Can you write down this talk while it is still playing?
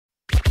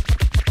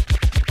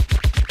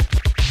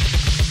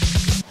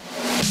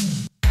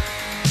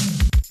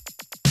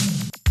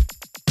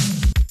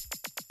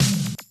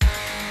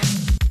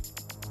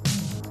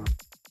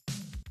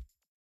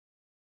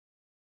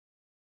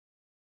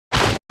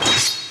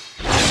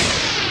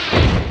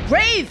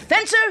brave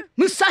fencer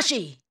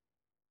Musashi!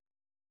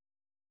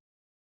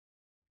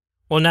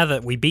 Well, now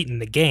that we've beaten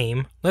the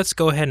game, let's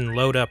go ahead and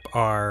load up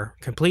our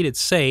completed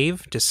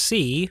save to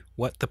see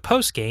what the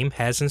post-game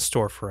has in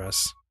store for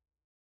us.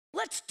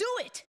 Let's do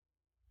it!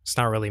 It's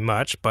not really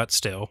much, but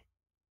still.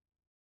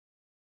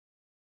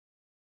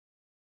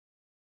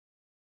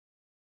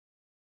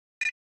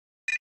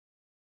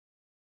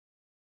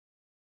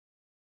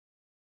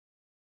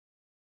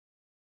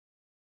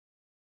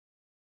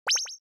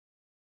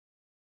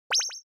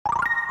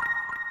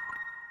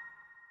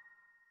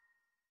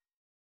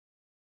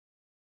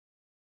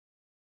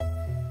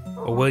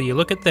 Well, will you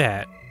look at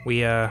that?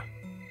 We,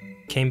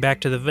 came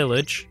back to the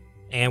village,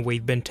 and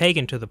we've been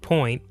taken to the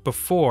point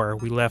before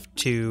we left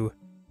to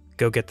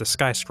go get the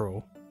Sky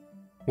Scroll.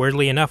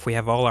 Weirdly enough, we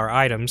have all our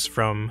items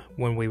from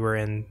when we were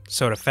in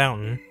Soda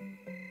Fountain,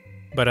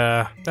 but,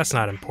 that's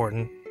not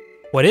important.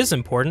 What is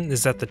important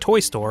is that the toy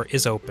store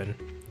is open.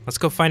 Let's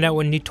go find out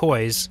what new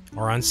toys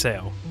are on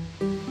sale.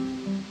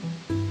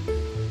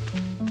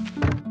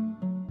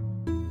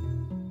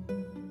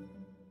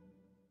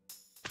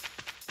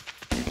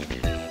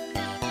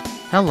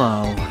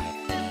 Hello.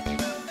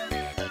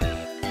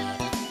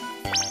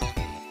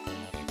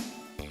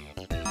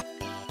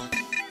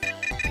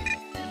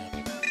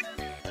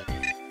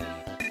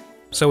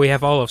 So we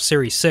have all of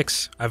Series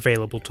 6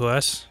 available to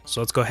us, so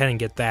let's go ahead and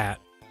get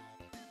that.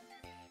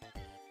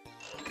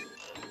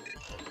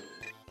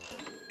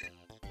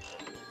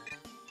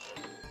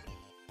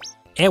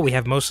 And we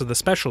have most of the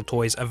special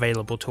toys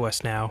available to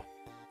us now.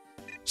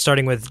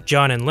 Starting with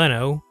John and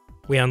Leno,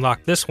 we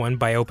unlock this one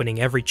by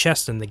opening every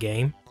chest in the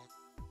game.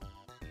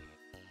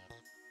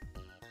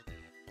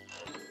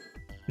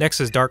 Next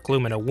is Dark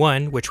Lumina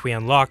 1, which we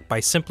unlock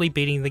by simply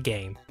beating the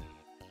game.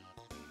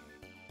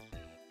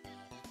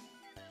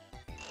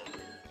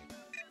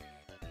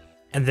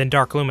 And then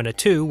Dark Lumina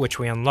 2, which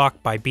we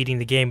unlock by beating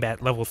the game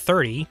at level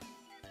 30.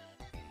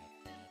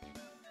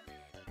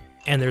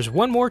 And there's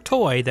one more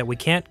toy that we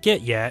can't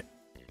get yet.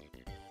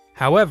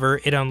 However,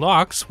 it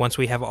unlocks once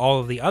we have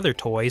all of the other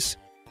toys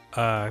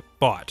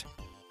bought.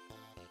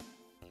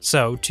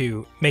 So,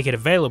 to make it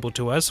available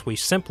to us, we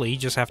simply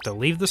just have to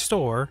leave the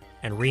store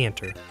and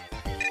re-enter.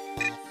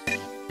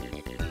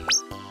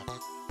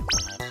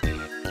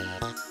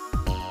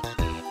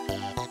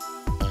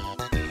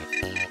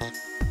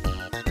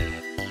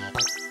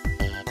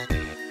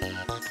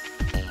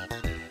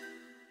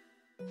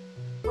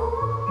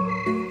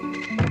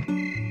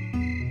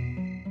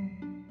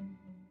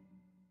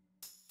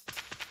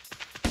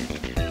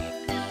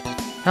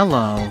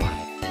 Hello.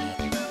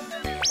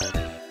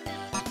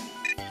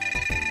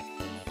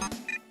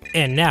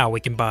 And now we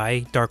can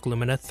buy Dark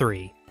Lumina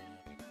 3.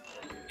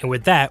 And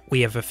with that, we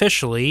have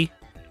officially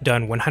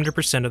done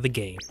 100% of the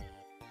game.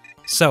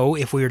 So,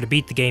 if we were to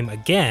beat the game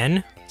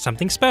again,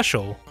 something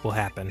special will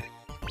happen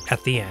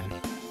at the end.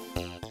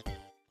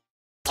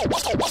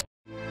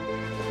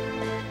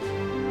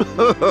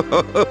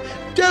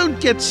 Don't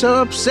get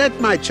so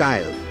upset, my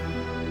child.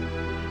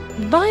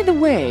 By the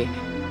way,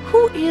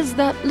 who is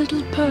that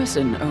little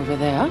person over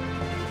there?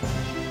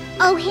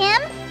 Oh,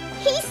 him?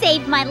 He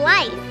saved my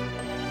life.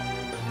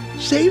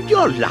 Saved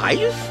your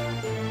life?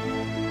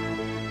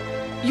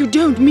 You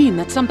don't mean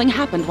that something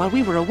happened while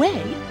we were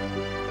away?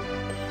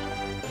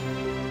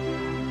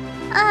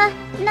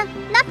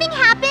 Nothing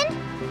happened?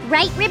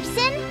 Right,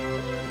 Ribson?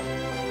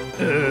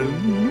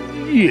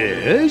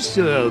 Yes,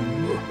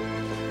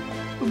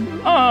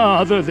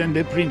 other than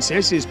the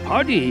princess's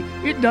party,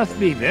 it doth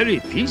be very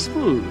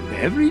peaceful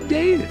every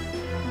day.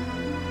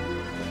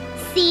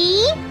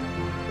 See?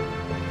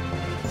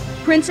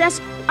 Princess,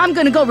 I'm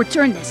gonna go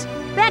return this.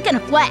 Back in a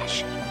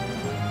flash.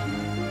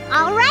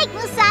 All right,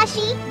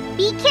 Musashi.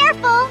 Be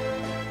careful.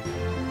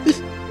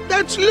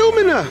 That's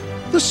Lumina,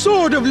 the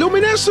sword of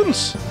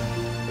luminescence.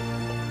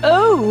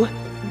 Oh,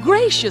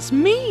 gracious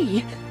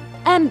me!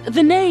 And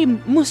the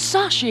name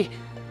Musashi.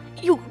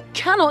 You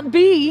cannot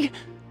be.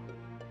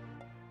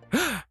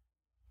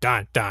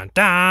 Dun dun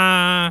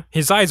dun!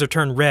 His eyes are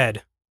turned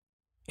red.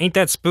 Ain't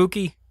that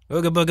spooky?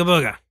 Ooga booga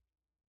booga.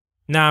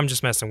 Nah, I'm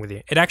just messing with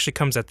you. It actually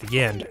comes at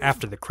the end,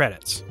 after the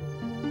credits.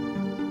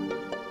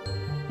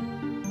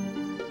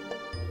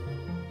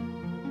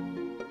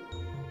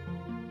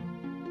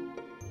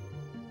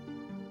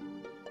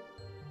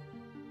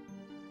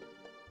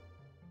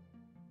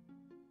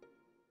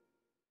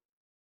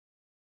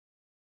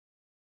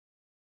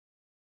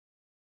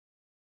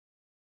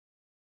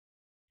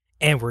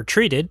 And we're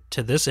treated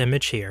to this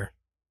image here.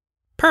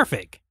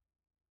 Perfect!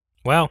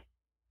 Well,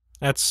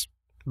 that's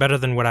better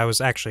than what I was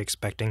actually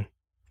expecting,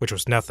 which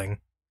was nothing.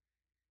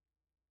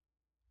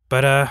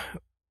 But,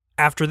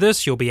 after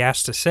this you'll be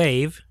asked to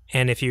save,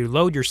 and if you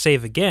load your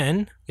save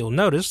again, you'll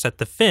notice that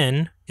the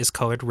fin is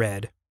colored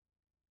red.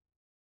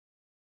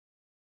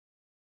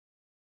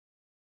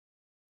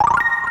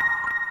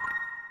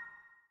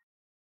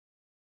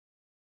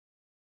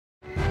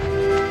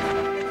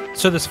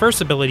 So this first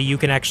ability you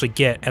can actually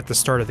get at the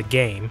start of the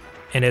game,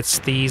 and it's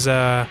these,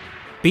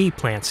 bee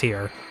plants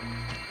here.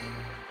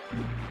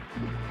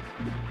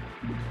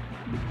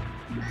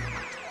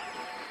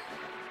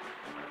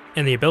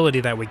 And the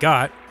ability that we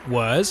got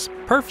was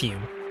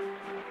Perfume.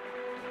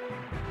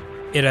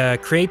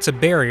 It creates a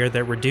barrier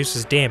that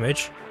reduces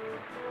damage,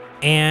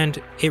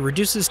 and it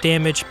reduces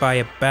damage by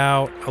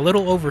about a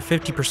little over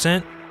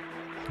 50%,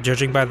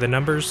 judging by the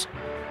numbers,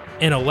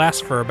 and it'll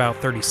last for about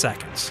 30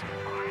 seconds.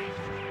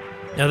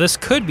 Now this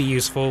could be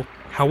useful,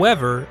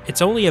 however,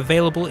 it's only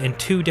available in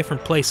 2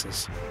 different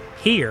places,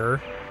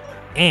 here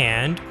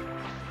and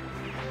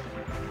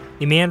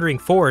the Meandering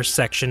Forest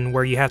section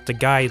where you have to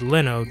guide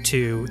Leno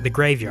to the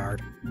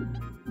graveyard,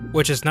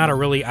 which is not a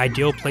really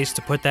ideal place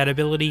to put that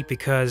ability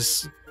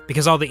because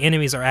all the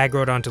enemies are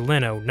aggroed onto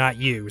Leno, not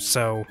you,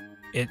 so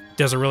it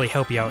doesn't really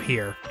help you out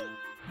here.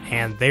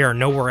 And they are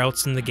nowhere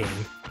else in the game.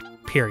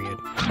 Period.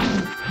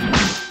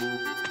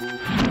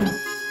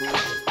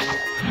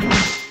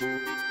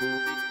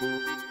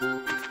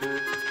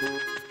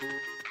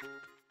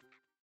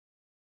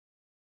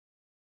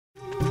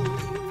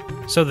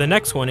 So the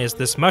next one is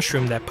this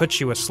mushroom that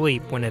puts you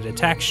asleep when it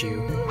attacks you.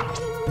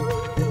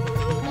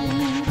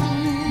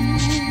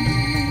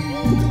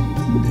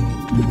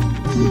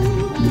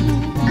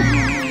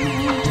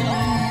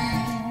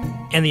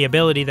 And the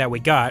ability that we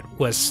got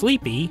was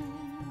Sleepy.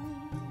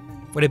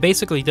 What it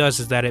basically does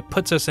is that it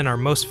puts us in our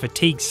most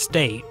fatigued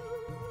state,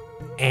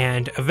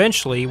 and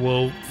eventually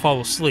we'll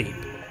fall asleep.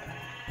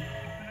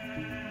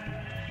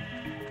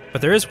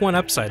 But there is one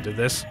upside to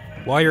this.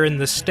 While you're in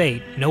this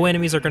state, no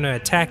enemies are going to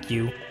attack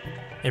you.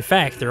 In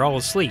fact, they're all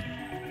asleep.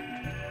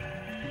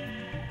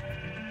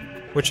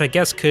 Which I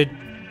guess could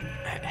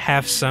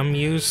have some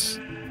use.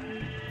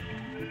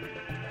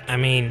 I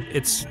mean,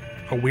 it's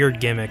a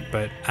weird gimmick,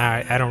 but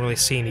I don't really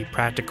see any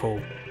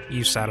practical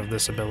use out of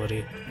this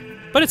ability.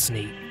 But it's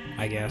neat,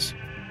 I guess.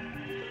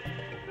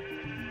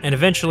 And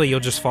eventually you'll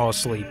just fall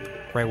asleep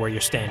right where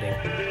you're standing.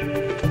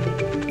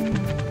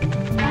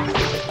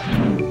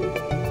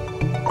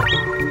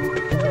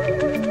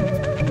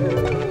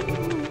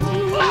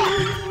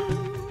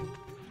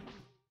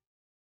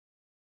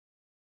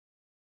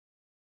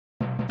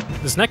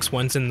 This next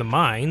one's in the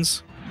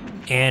mines,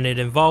 and it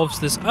involves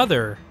this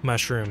other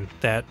mushroom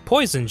that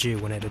poisons you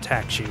when it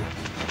attacks you.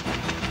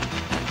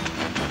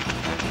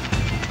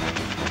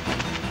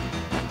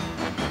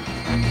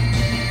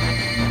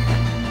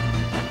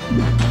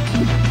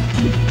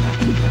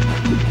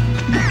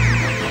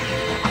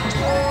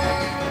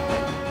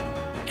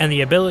 And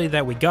the ability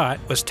that we got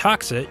was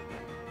Toxic,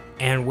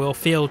 and we'll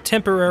feel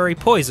temporary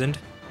poisoned.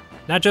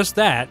 Not just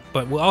that,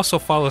 but we'll also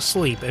fall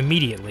asleep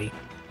immediately.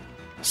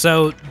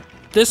 So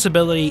this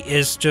ability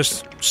is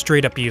just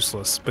straight up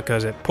useless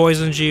because it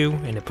poisons you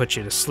and it puts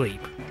you to sleep.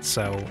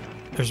 So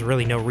there's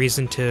really no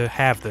reason to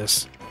have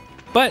this.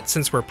 But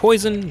since we're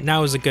poisoned,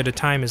 now is as good a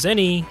time as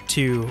any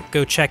to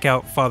go check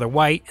out Father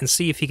White and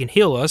see if he can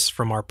heal us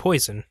from our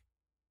poison.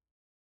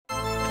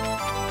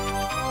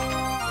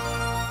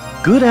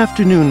 Good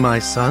afternoon, my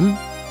son.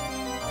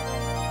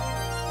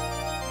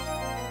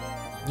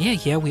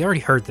 Yeah, we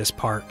already heard this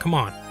part. Come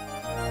on.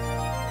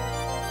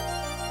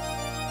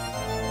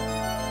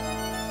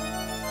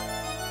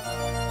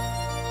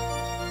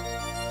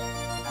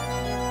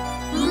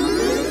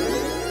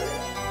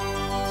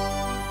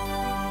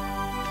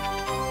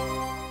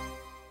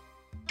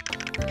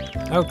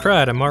 Oh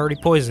crud, I'm already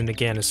poisoned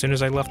again as soon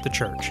as I left the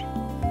church.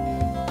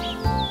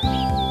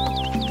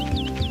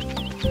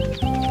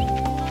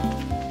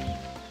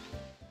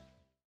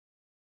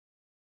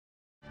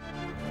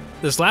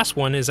 This last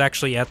one is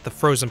actually at the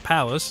Frozen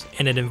Palace,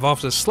 and it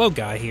involves a slow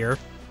guy here.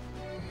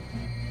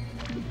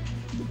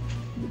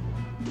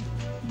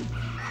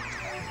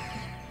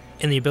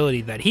 And the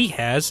ability that he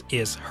has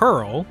is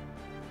Hurl.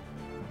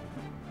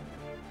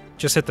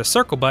 Just hit the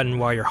circle button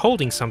while you're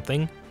holding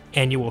something,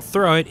 and you will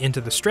throw it into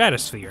the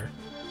stratosphere.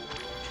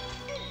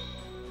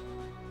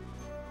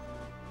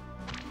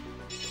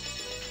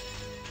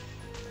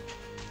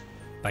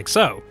 Like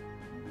so.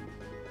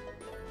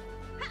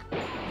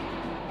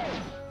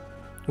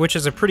 Which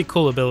is a pretty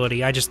cool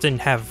ability, I just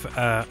didn't have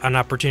an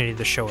opportunity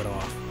to show it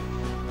off.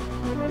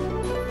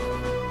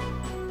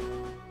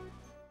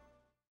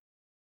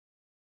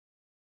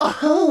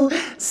 Oh,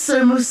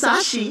 Sir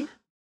Musashi.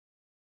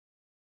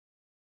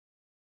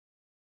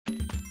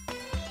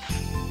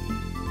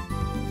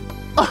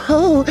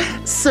 Oh,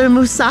 Sir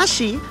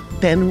Musashi,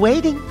 been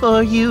waiting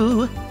for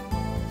you.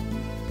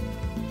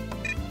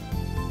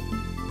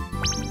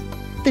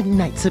 The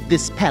knights of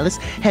this palace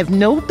have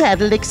no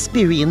battle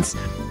experience.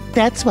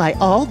 That's why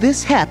all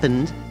this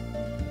happened.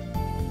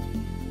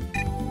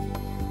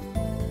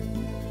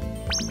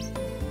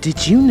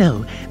 Did you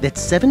know that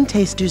 7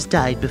 tasters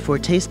died before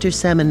Taster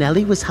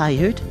Salmonelli was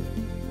hired?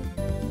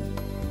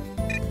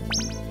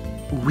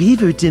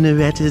 Weaver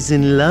Dinneretta's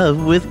in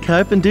love with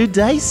Carpenter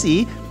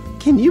Dicey.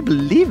 Can you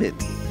believe it?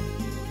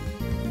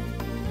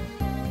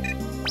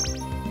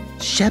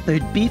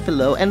 Shepherd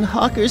Beefalo and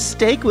Hawker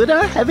Steakwood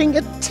are having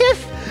a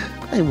tiff.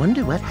 I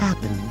wonder what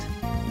happened.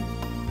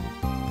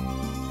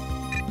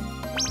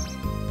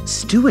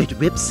 Stuart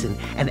Ribson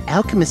and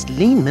Alchemist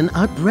Leanman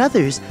are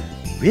brothers.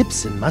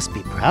 Ribson must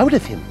be proud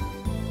of him.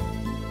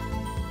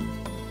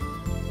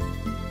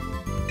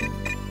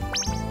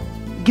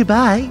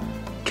 Goodbye.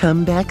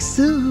 Come back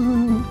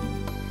soon.